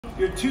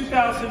your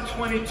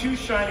 2022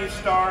 Shining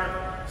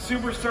Star,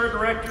 Superstar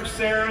Director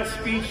Sarah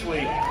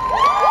Speechley.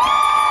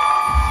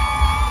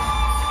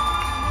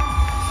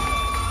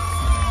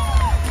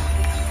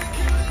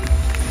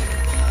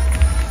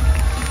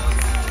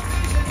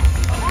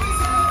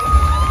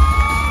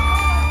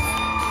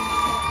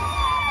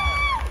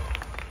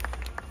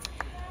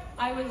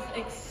 I was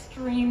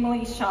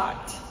extremely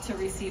shocked to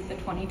receive the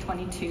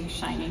 2022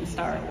 Shining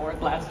Star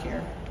Award last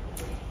year.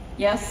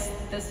 Yes,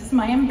 this is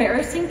my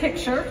embarrassing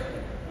picture.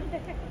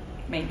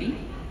 Maybe.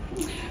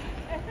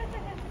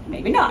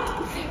 Maybe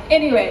not.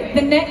 Anyway,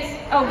 the next,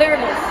 oh, there it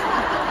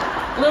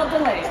is. A little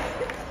delayed.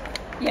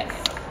 Yes.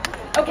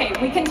 Okay,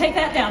 we can take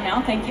that down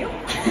now, thank you.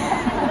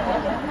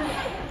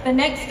 The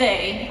next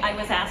day, I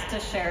was asked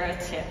to share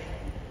a tip.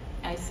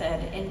 I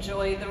said,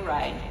 enjoy the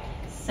ride.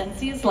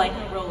 Scentsy is like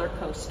a roller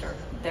coaster.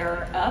 There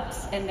are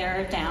ups and there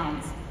are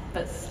downs,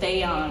 but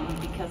stay on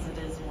because it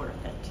is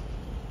worth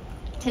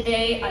it.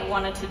 Today, I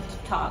wanted to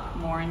talk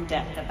more in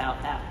depth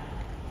about that.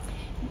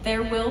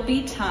 There will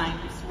be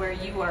times where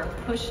you are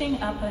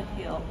pushing up a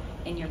hill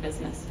in your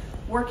business,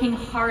 working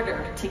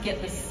harder to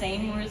get the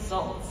same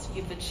results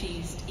you've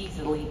achieved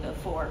easily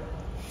before.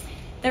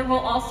 There will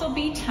also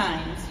be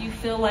times you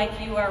feel like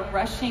you are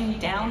rushing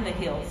down the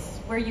hills,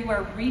 where you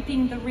are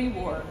reaping the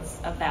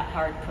rewards of that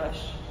hard push.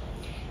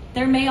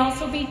 There may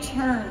also be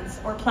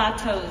turns or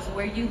plateaus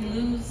where you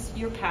lose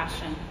your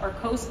passion or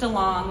coast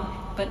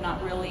along, but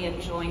not really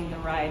enjoying the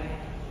ride.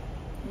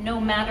 No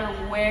matter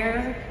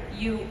where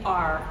you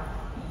are,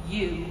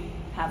 you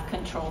have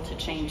control to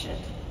change it.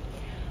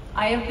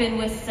 I have been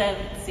with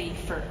Scentsy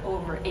for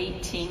over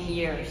 18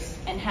 years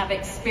and have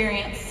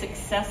experienced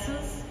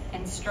successes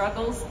and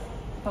struggles,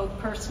 both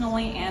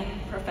personally and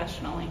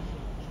professionally.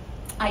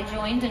 I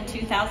joined in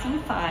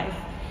 2005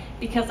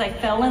 because I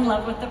fell in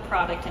love with the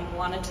product and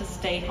wanted to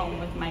stay home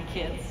with my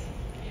kids.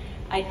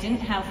 I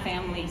didn't have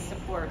family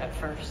support at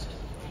first.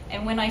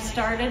 And when I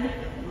started,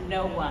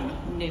 no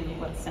one knew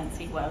what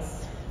Scentsy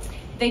was.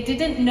 They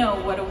didn't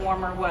know what a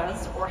warmer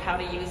was or how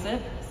to use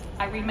it.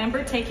 I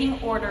remember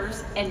taking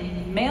orders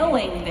and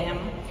mailing them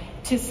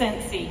to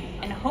Scentsy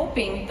and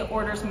hoping the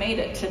orders made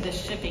it to the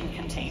shipping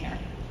container.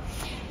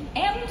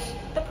 And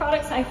the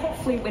products I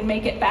hopefully would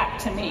make it back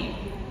to me.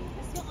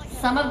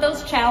 Some of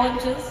those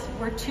challenges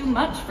were too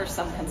much for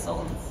some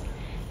consultants.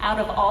 Out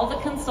of all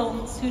the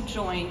consultants who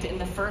joined in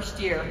the first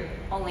year,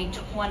 only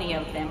 20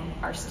 of them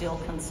are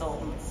still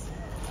consultants.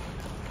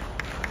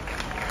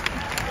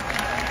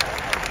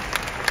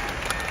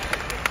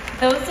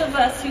 Those of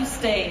us who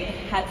stayed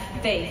had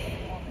faith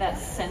that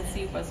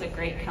Scentsy was a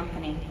great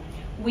company.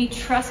 We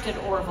trusted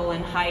Orville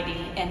and Heidi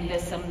and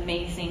this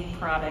amazing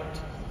product.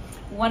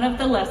 One of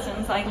the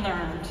lessons I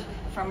learned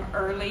from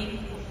early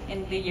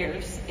in the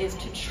years is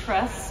to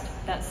trust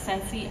that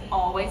Scentsy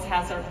always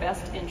has our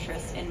best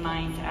interests in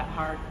mind at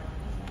heart.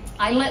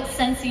 I let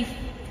Scentsy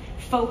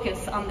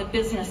focus on the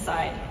business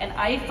side, and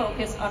I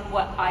focus on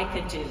what I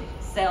could do,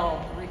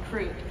 sell,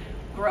 recruit,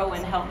 grow,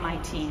 and help my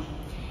team.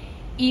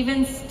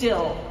 Even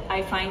still,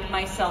 I find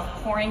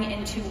myself pouring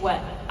into what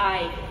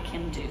I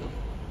can do.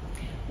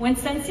 When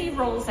Scentsy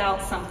rolls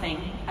out something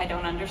I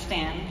don't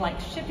understand, like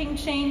shipping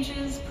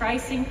changes,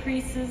 price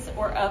increases,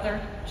 or other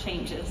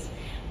changes,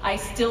 I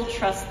still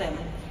trust them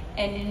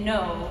and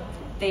know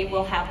they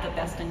will have the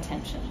best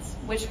intentions.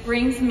 Which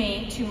brings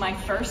me to my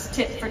first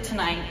tip for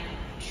tonight,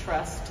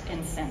 trust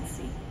in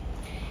Scentsy.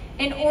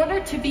 In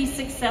order to be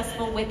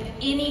successful with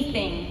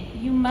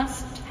anything, you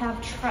must have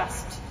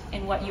trust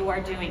in what you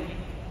are doing.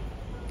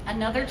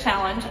 Another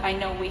challenge I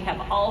know we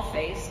have all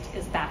faced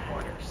is back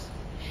orders.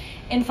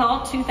 In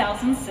fall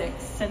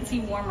 2006,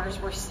 Scentsy warmers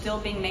were still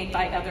being made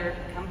by other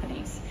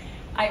companies.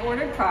 I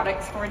ordered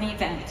products for an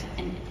event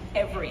and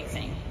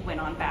everything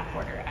went on back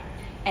order,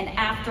 and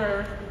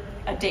after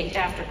a date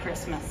after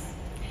Christmas.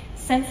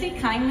 Scentsy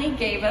kindly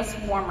gave us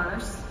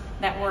warmers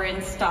that were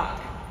in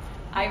stock.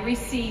 I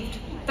received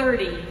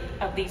 30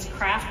 of these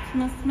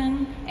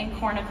Craftsman and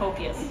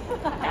cornucopias.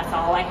 That's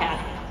all I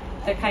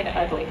had. They're kind of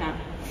ugly, huh?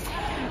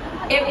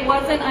 It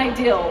wasn't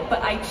ideal,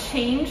 but I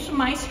changed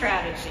my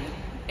strategy.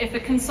 If a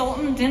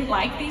consultant didn't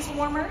like these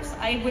warmers,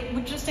 I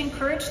would just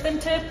encourage them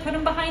to put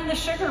them behind the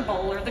sugar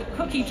bowl or the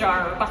cookie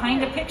jar or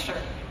behind a picture.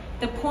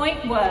 The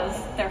point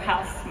was their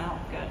house smelled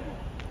good.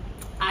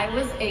 I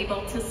was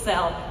able to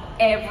sell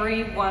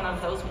every one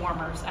of those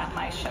warmers at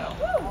my show.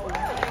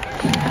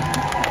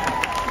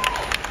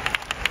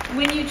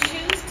 When you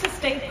choose to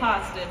stay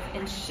positive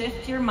and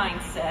shift your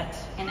mindset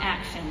and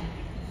action,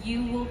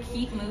 you will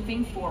keep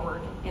moving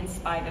forward in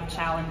spite of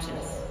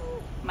challenges.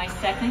 My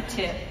second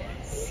tip,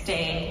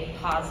 stay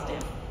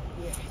positive.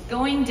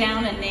 Going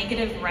down a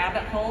negative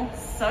rabbit hole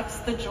sucks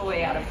the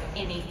joy out of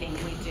anything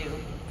we do.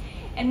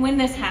 And when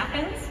this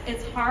happens,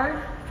 it's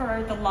hard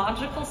for the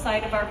logical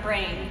side of our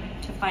brain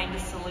to find a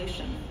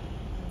solution.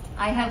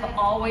 I have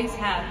always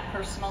had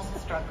personal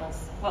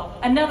struggles. Well,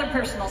 another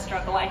personal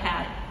struggle I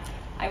had.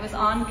 I was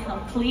on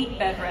complete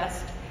bed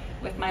rest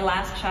with my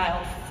last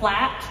child,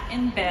 flat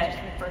in bed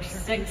for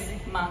 6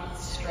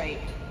 months straight.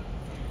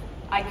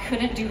 I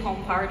couldn't do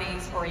home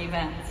parties or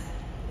events.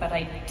 but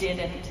I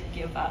didn't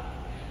give up.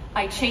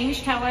 I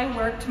changed how I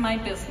worked my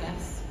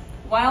business.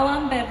 While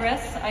on bed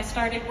rest, I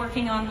started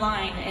working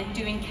online and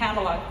doing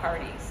catalog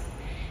parties.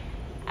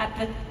 At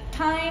the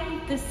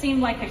time, this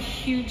seemed like a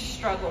huge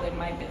struggle in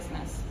my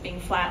business, being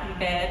flat in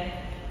bed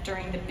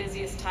during the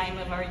busiest time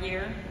of our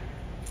year.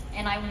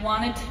 And I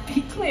wanted to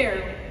be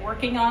clear,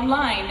 working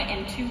online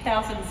in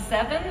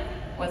 2007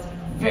 was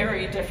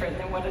very different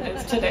than what it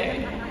is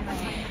today.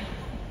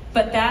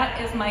 But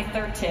that is my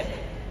third tip: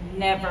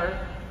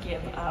 never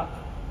give up.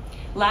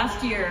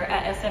 Last year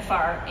at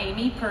SFR,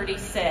 Amy Purdy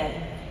said,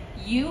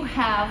 "You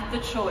have the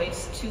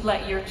choice to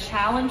let your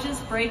challenges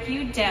break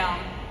you down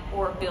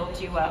or build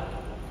you up."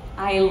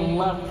 I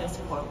love this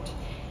quote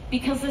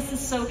because this is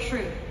so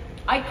true.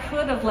 I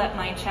could have let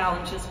my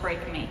challenges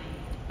break me,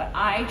 but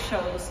I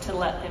chose to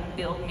let them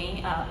build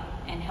me up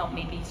and help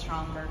me be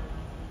stronger.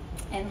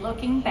 And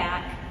looking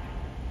back,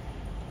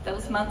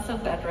 those months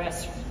of bed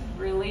rest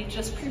really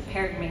just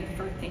prepared me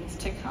for things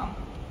to come.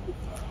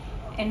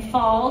 In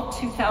fall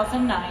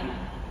 2009,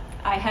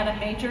 I had a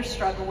major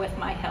struggle with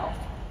my health.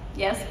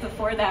 Yes,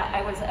 before that,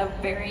 I was a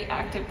very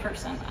active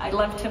person. I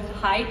loved to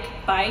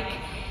hike, bike,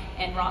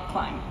 and rock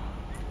climb.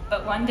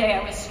 But one day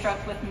I was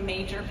struck with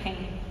major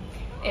pain.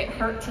 It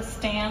hurt to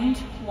stand,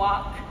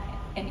 walk,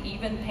 and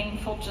even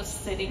painful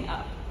just sitting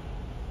up.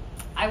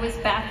 I was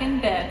back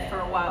in bed for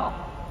a while.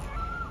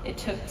 It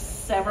took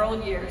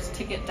several years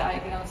to get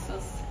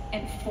diagnosis,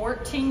 and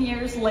 14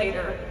 years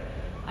later,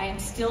 I am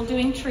still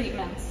doing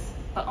treatments,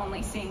 but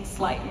only seeing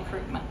slight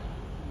improvement.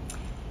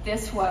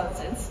 This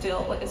was and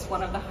still is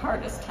one of the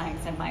hardest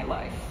times in my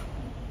life.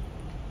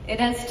 It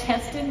has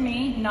tested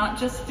me, not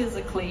just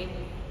physically,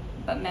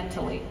 but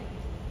mentally.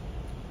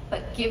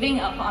 But giving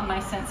up on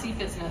my Scentsy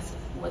business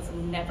was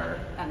never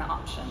an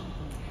option.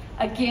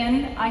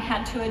 Again, I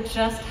had to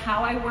adjust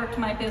how I worked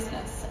my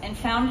business and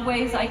found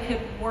ways I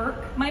could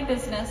work my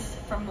business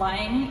from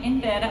lying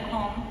in bed at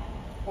home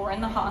or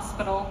in the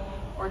hospital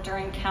or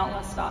during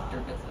countless doctor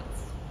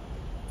visits.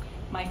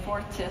 My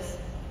fourth tip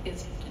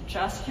is to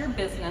adjust your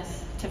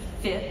business to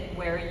fit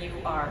where you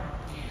are.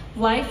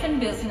 Life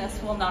and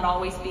business will not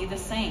always be the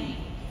same.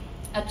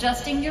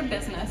 Adjusting your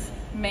business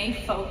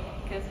may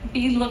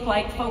look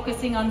like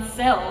focusing on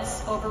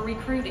sales over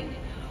recruiting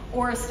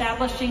or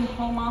establishing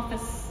home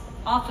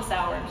office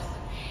hours.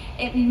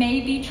 It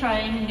may be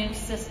trying new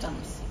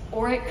systems,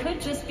 or it could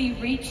just be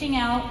reaching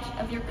out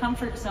of your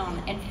comfort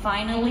zone and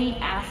finally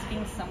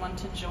asking someone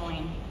to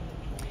join.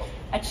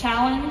 A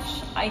challenge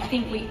I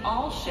think we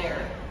all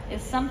share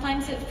is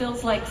sometimes it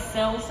feels like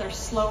sales are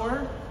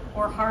slower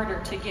or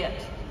harder to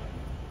get.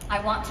 I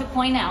want to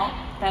point out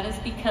that is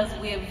because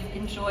we have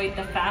enjoyed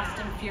the fast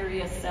and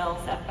furious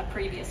sales at a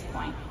previous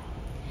point.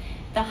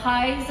 The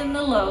highs and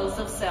the lows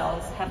of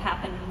sales have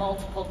happened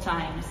multiple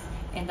times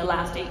in the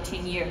last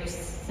 18 years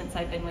since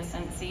I've been with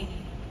Scentsy.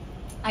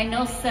 I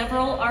know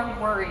several are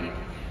worried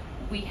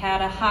we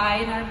had a high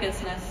in our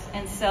business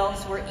and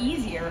sales were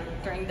easier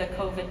during the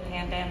COVID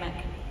pandemic.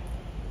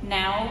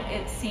 Now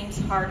it seems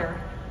harder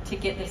to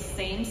get the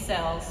same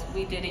sales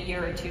we did a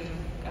year or two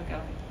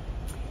ago.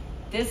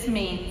 This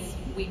means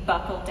we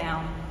buckle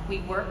down, we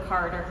work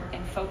harder,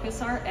 and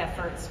focus our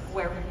efforts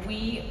where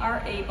we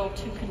are able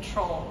to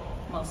control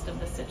most of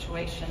the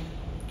situation,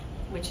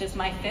 which is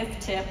my fifth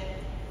tip: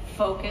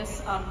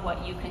 focus on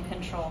what you can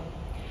control.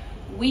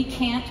 We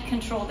can't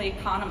control the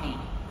economy,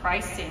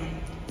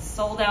 pricing,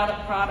 sold out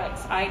of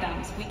products,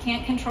 items. We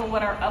can't control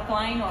what our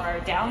upline or our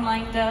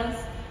downline does,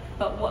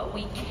 but what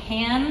we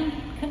can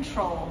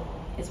control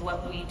is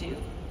what we do.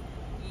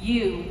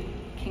 You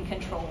can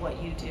control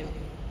what you do.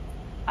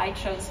 I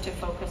chose to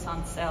focus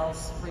on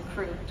sales,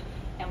 recruit,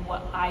 and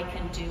what I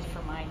can do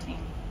for my team.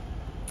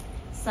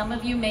 Some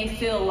of you may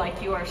feel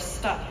like you are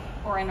stuck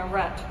or in a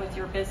rut with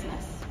your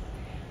business.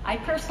 I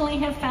personally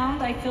have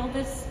found I feel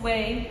this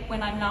way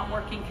when I'm not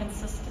working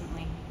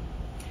consistently.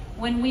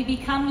 When we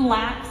become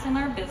lax in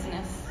our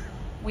business,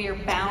 we are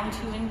bound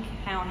to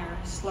encounter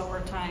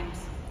slower times.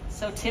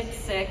 So tip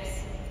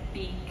 6,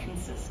 be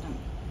consistent.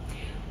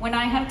 When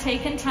I have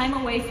taken time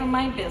away from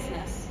my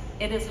business,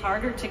 it is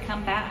harder to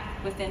come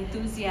back with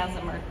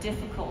enthusiasm or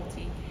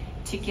difficulty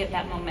to get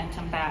that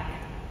momentum back.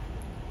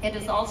 It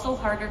is also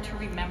harder to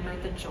remember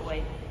the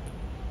joy.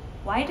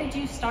 Why did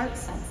you start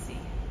Scentsy?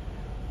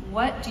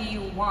 What do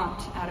you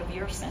want out of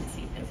your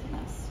Scentsy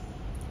business?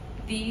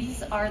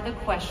 These are the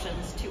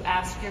questions to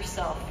ask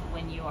yourself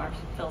when you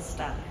feel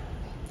stuck.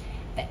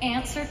 The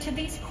answer to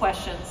these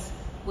questions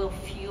will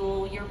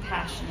fuel your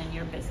passion in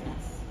your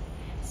business.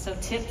 So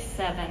tip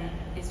 7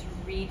 is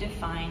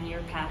redefine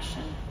your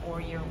passion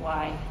or your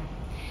why.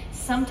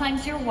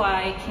 Sometimes your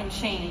why can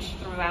change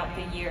throughout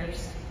the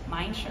years.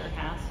 Mine sure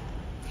has.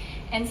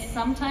 And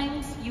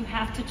sometimes you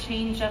have to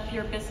change up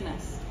your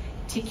business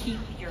to keep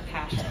your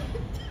passion.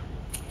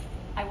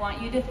 I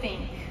want you to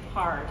think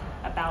hard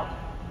about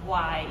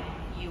why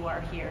you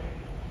are here.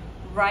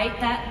 Write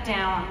that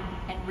down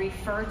and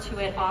refer to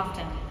it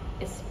often,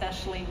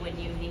 especially when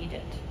you need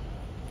it.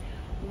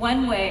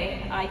 One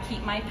way I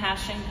keep my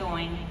passion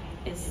going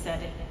is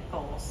setting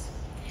goals.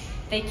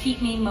 They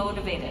keep me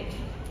motivated.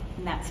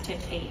 and that's tip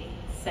 8,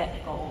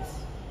 set goals.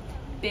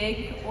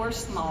 Big or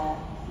small,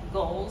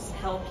 goals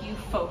help you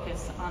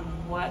focus on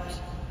what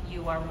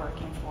you are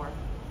working for.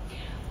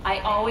 I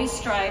always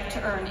strive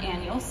to earn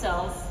annual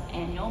sales,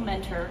 annual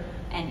mentor,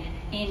 and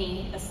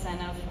any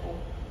incentive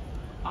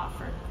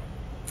offered.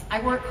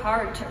 I work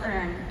hard to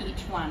earn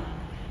each one,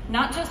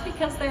 not just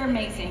because they're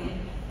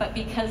amazing, but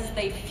because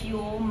they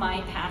fuel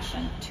my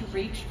passion to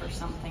reach for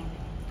something.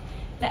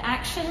 The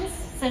actions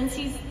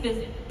Scentsy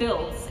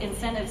builds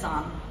incentives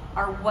on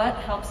are what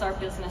helps our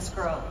business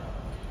grow.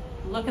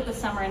 Look at the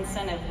summer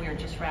incentive we're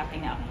just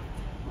wrapping up.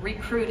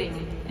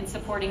 Recruiting and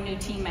supporting new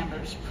team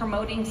members,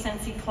 promoting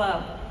Scentsy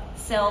Club,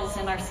 sales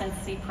in our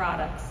Scentsy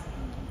products.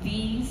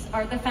 These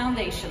are the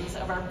foundations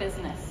of our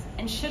business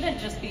and shouldn't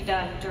just be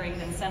done during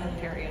the incentive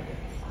period.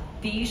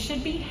 These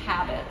should be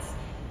habits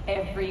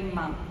every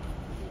month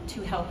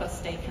to help us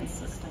stay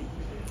consistent.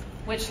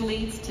 Which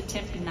leads to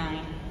tip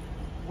 9,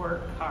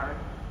 work hard.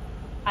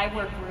 I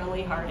work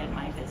really hard in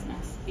my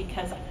business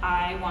because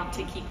I want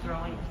to keep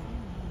growing.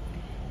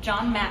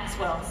 John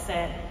Maxwell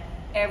said,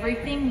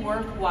 everything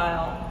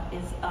worthwhile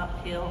is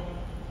uphill,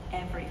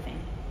 everything.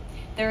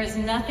 There is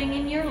nothing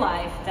in your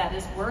life that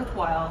is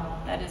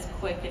worthwhile that is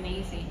quick and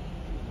easy.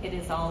 It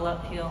is all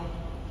uphill.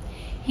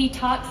 He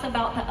talks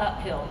about the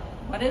uphill.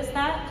 What is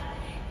that?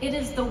 It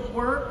is the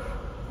work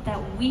that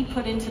we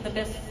put into the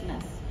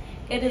business.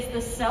 It is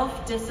the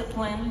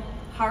self-discipline,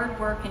 hard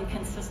work, and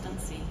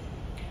consistency.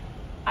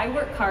 I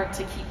work hard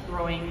to keep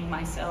growing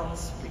my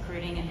sales,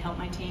 recruiting, and help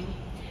my team.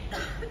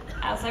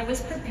 As I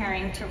was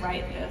preparing to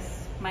write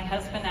this, my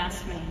husband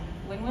asked me,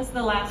 when was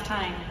the last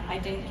time I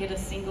didn't get a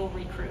single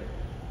recruit?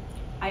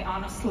 I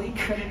honestly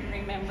couldn't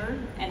remember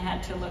and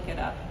had to look it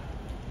up.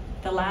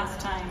 The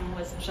last time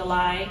was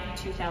July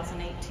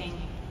 2018.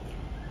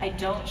 I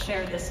don't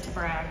share this to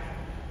brag.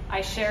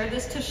 I share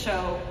this to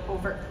show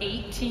over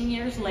 18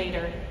 years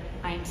later,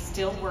 I am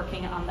still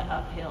working on the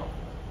uphill.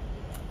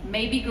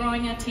 Maybe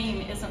growing a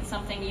team isn't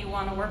something you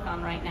want to work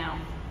on right now.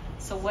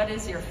 So what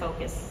is your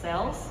focus?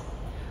 Sales?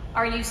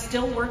 Are you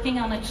still working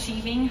on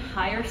achieving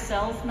higher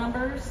sales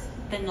numbers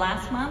than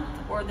last month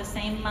or the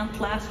same month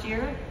last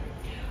year?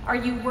 Are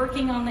you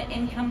working on the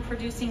income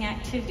producing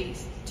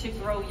activities to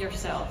grow your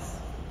sales?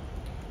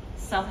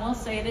 Some will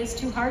say it is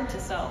too hard to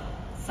sell.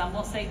 Some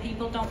will say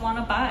people don't want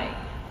to buy,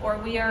 or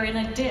we are in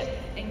a dip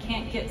and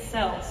can't get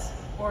sales,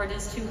 or it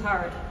is too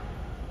hard.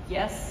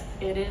 Yes,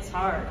 it is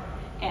hard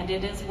and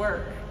it is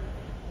work,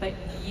 but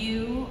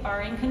you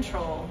are in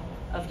control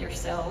of your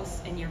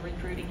sales and your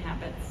recruiting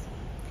habits.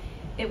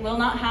 It will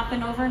not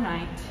happen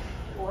overnight,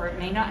 or it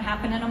may not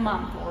happen in a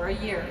month or a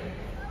year,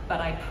 but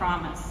I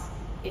promise,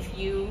 if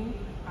you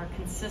are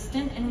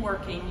consistent in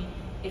working,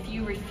 if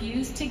you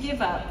refuse to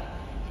give up,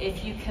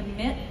 if you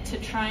commit to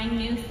trying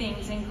new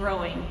things and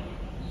growing,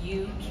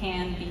 you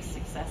can be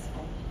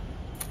successful.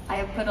 I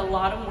have put a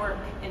lot of work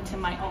into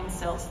my own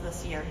sales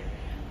this year.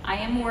 I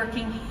am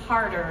working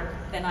harder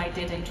than I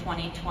did in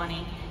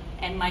 2020,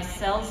 and my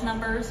sales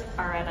numbers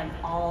are at an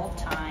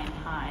all-time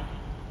high.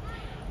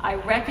 I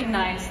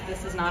recognize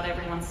this is not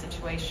everyone's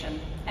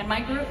situation, and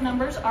my group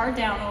numbers are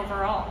down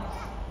overall.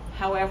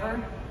 However,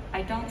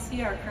 I don't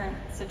see our current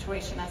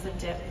situation as a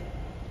dip.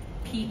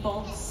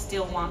 People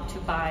still want to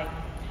buy.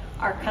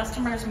 Our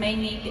customers may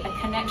need a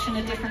connection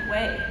a different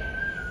way.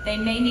 They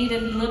may need a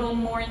little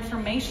more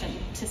information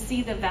to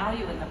see the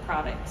value in the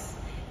products.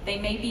 They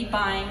may be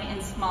buying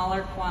in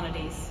smaller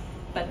quantities,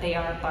 but they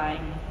are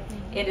buying.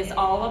 It is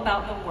all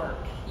about the work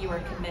you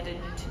are committed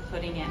to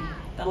putting in.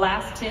 The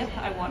last tip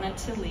I wanted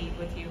to leave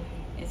with you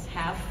is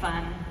have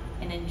fun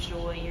and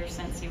enjoy your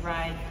Scentsy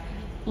ride.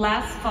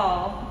 Last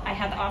fall, I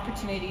had the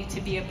opportunity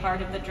to be a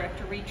part of the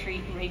Director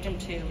Retreat in Region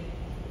 2,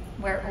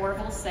 where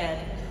Orville said,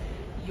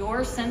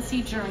 your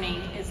Scentsy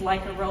journey is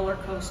like a roller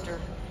coaster.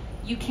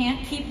 You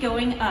can't keep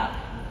going up.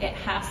 It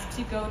has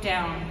to go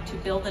down to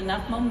build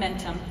enough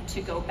momentum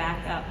to go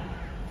back up.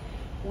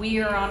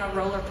 We are on a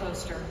roller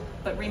coaster,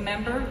 but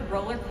remember,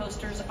 roller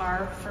coasters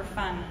are for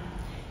fun.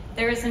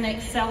 There is an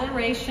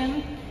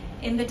acceleration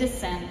in the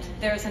descent,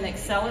 there's an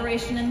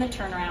acceleration in the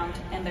turnaround,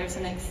 and there's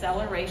an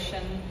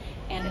acceleration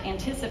and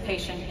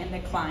anticipation in the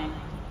climb.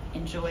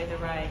 Enjoy the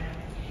ride.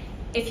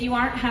 If you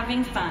aren't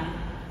having fun,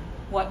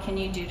 what can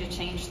you do to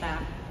change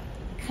that?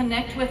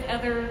 Connect with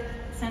other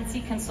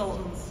Scentsy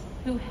consultants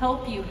who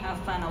help you have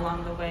fun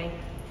along the way.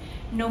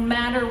 No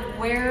matter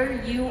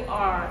where you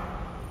are,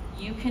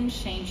 you can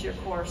change your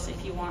course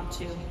if you want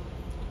to.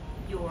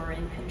 You're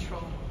in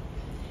control.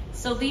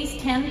 So these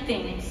 10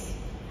 things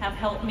have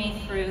helped me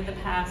through the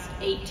past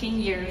 18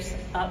 years,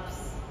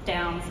 ups,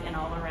 downs, and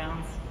all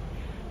arounds.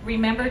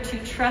 Remember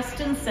to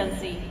trust in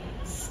Scentsy,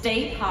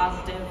 stay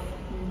positive,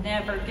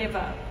 never give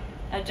up.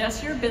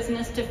 Adjust your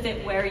business to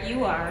fit where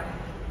you are,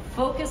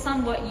 focus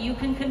on what you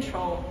can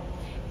control,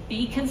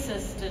 be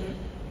consistent,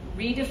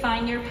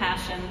 redefine your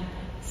passion,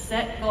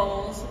 set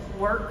goals,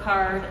 work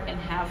hard, and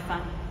have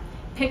fun.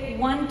 Pick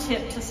one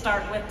tip to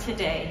start with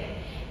today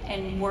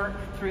and work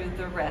through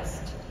the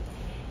rest.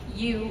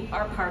 You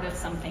are part of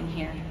something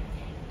here,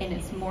 and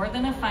it's more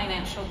than a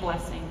financial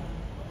blessing.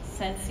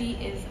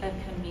 Scentsy is a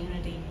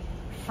community,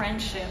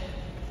 friendship,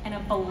 and a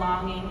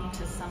belonging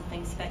to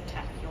something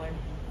spectacular.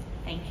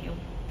 Thank you.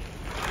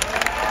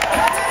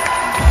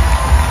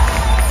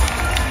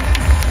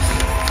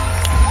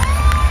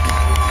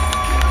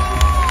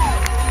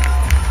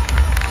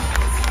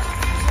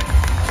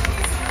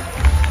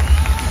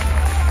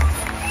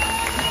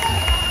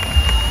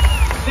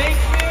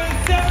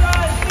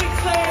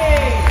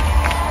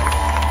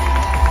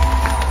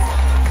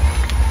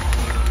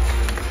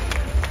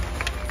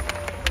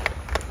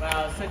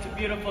 Wow, such a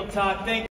beautiful talk. Thank you.